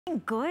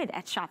good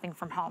at shopping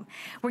from home.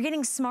 We're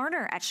getting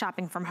smarter at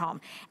shopping from home.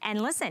 And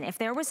listen, if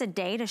there was a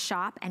day to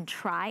shop and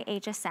try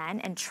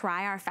HSN and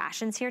try our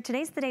fashions here,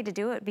 today's the day to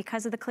do it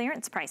because of the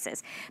clearance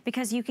prices.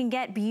 Because you can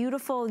get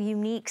beautiful,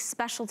 unique,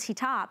 specialty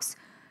tops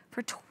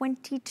for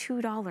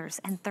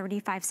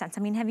 $22.35. I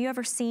mean, have you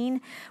ever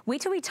seen? Wait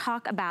till we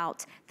talk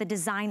about the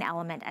design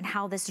element and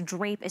how this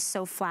drape is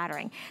so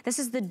flattering. This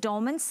is the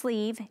Dolman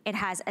sleeve. It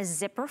has a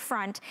zipper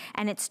front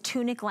and it's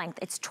tunic length.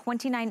 It's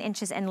 29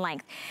 inches in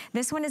length.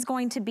 This one is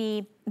going to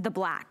be the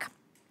black.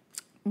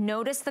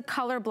 Notice the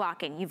color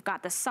blocking. You've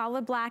got the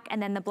solid black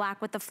and then the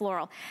black with the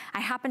floral.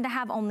 I happen to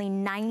have only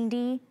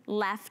 90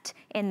 left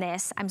in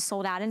this. I'm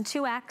sold out in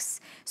 2X,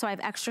 so I have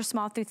extra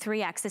small through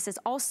 3X. This is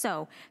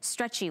also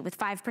stretchy with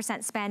 5%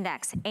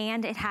 spandex,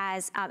 and it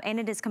has, and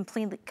it is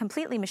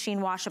completely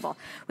machine washable.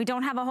 We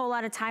don't have a whole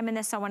lot of time in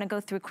this, so I wanna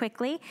go through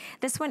quickly.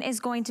 This one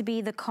is going to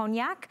be the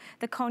cognac.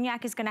 The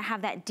cognac is gonna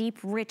have that deep,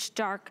 rich,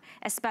 dark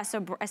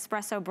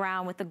espresso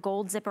brown with the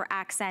gold zipper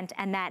accent,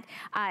 and that,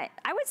 I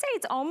would say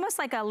it's almost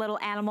like a little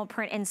animal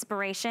print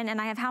inspiration. And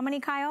I have how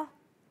many, Kyle?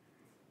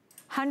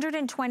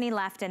 120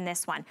 left in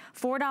this one.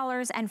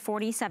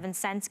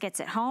 $4.47 gets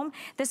it home.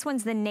 This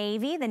one's the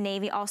navy. The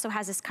navy also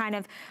has this kind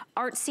of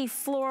artsy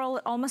floral.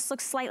 It almost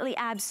looks slightly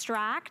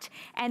abstract.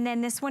 And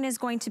then this one is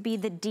going to be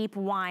the deep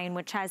wine,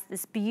 which has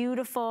this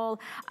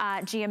beautiful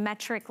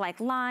geometric like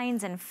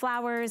lines and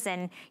flowers.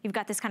 And you've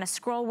got this kind of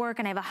scroll work.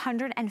 And I have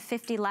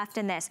 150 left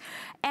in this.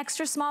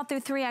 Extra small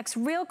through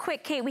 3X. Real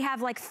quick, Kate, we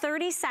have like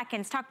 30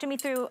 seconds. Talk to me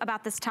through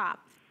about this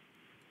top.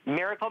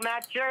 Miracle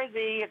Matte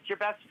Jersey, it's your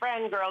best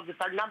friend, girls.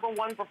 It's our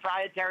 #1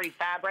 proprietary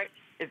fabric.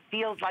 It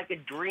feels like a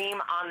dream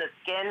on the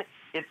skin.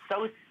 It's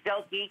so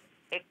silky.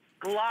 It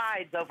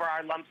glides over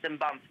our lumps and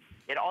bumps.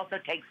 It also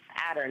takes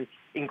pattern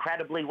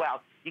incredibly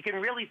well. You can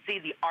really see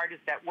the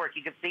artist at work.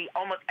 You can see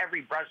almost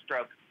every brush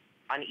stroke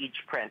on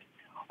each print.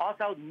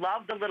 Also,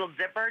 love the little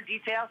zipper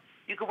detail.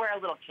 You could wear a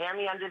little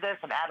cami under this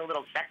and add a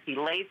little sexy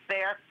lace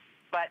there,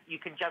 but you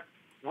can just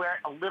wear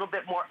it a little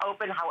bit more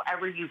open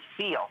however you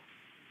feel.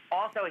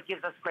 Also, it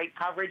gives us great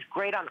coverage,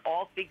 great on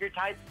all figure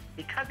types,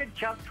 because it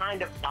just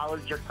kind of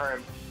follows your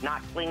curves,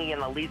 not clingy in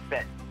the least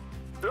bit.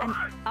 And,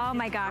 oh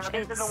my gosh,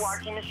 this is a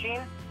washing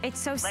machine. It's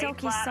so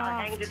silky flat, soft. Or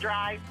hang to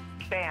dry.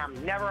 Bam,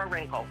 never a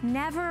wrinkle.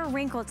 Never a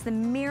wrinkle. It's the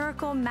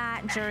Miracle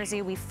Matte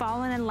Jersey. We've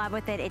fallen in love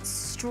with it. It's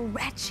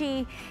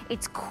stretchy,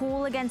 it's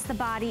cool against the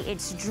body,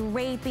 it's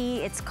drapey,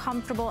 it's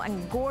comfortable,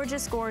 and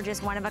gorgeous,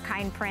 gorgeous,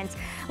 one-of-a-kind prints.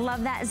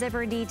 Love that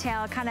zipper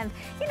detail. Kind of,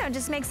 you know,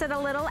 just makes it a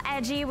little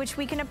edgy, which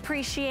we can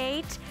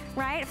appreciate,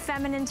 right?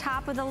 Feminine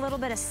top with a little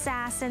bit of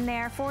sass in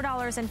there.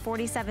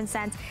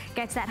 $4.47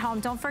 gets that home.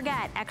 Don't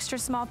forget, extra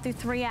small through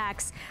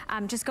 3X.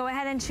 Just go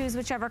ahead and choose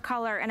whichever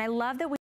color. And I love that we